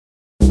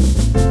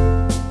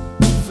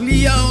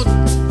flee out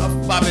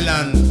of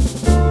Babylon,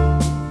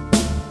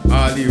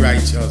 all the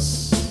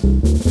righteous.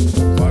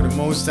 For the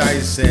Most High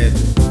said,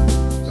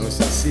 those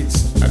that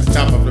sits at the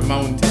top of the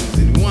mountains,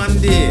 in one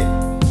day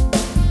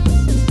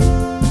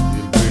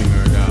you'll bring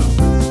her down.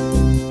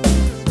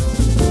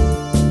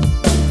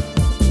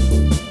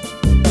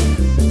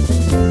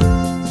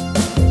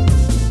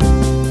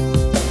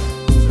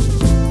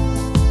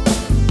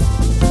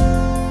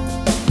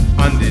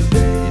 On the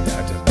day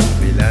that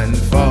Babylon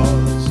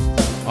falls,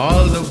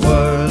 all the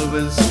world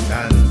will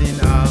stand in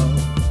awe.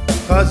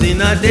 'Cause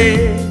in a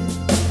day,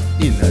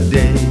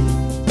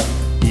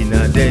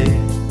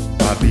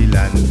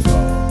 Babylon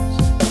falls.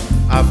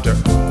 After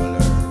all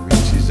her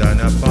riches and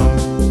her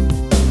pomp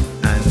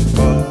and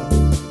fall.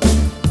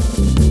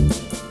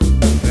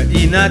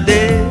 In a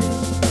day,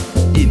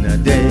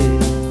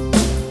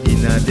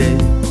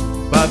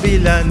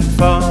 Babylon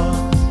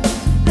falls.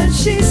 And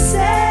she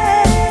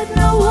said,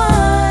 no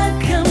one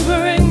can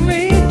bring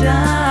me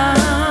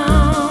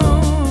down.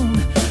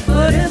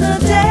 But in a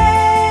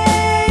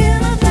day,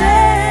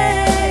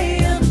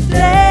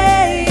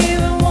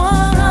 even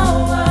 1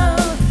 hour.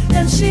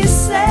 And she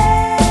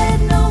said,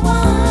 no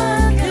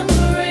one can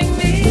bring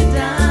me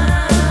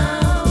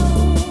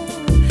down.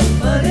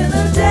 But in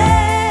a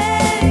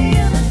day,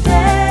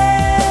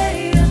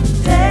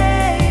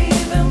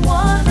 even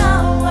 1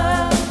 hour.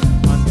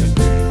 On the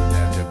day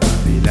that the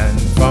Babylon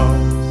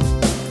falls,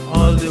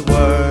 all the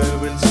world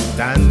will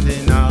stand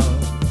in awe.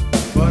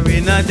 For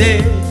in a day,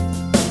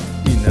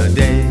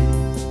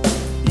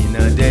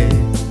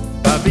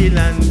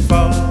 Babylon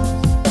falls.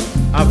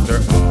 After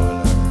all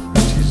her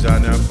riches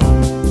and her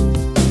pomp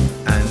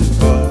and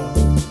fall.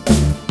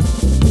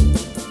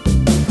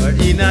 But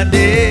in a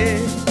day,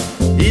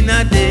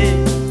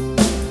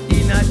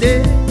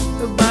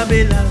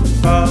 Babylon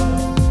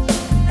falls.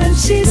 And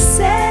she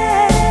said,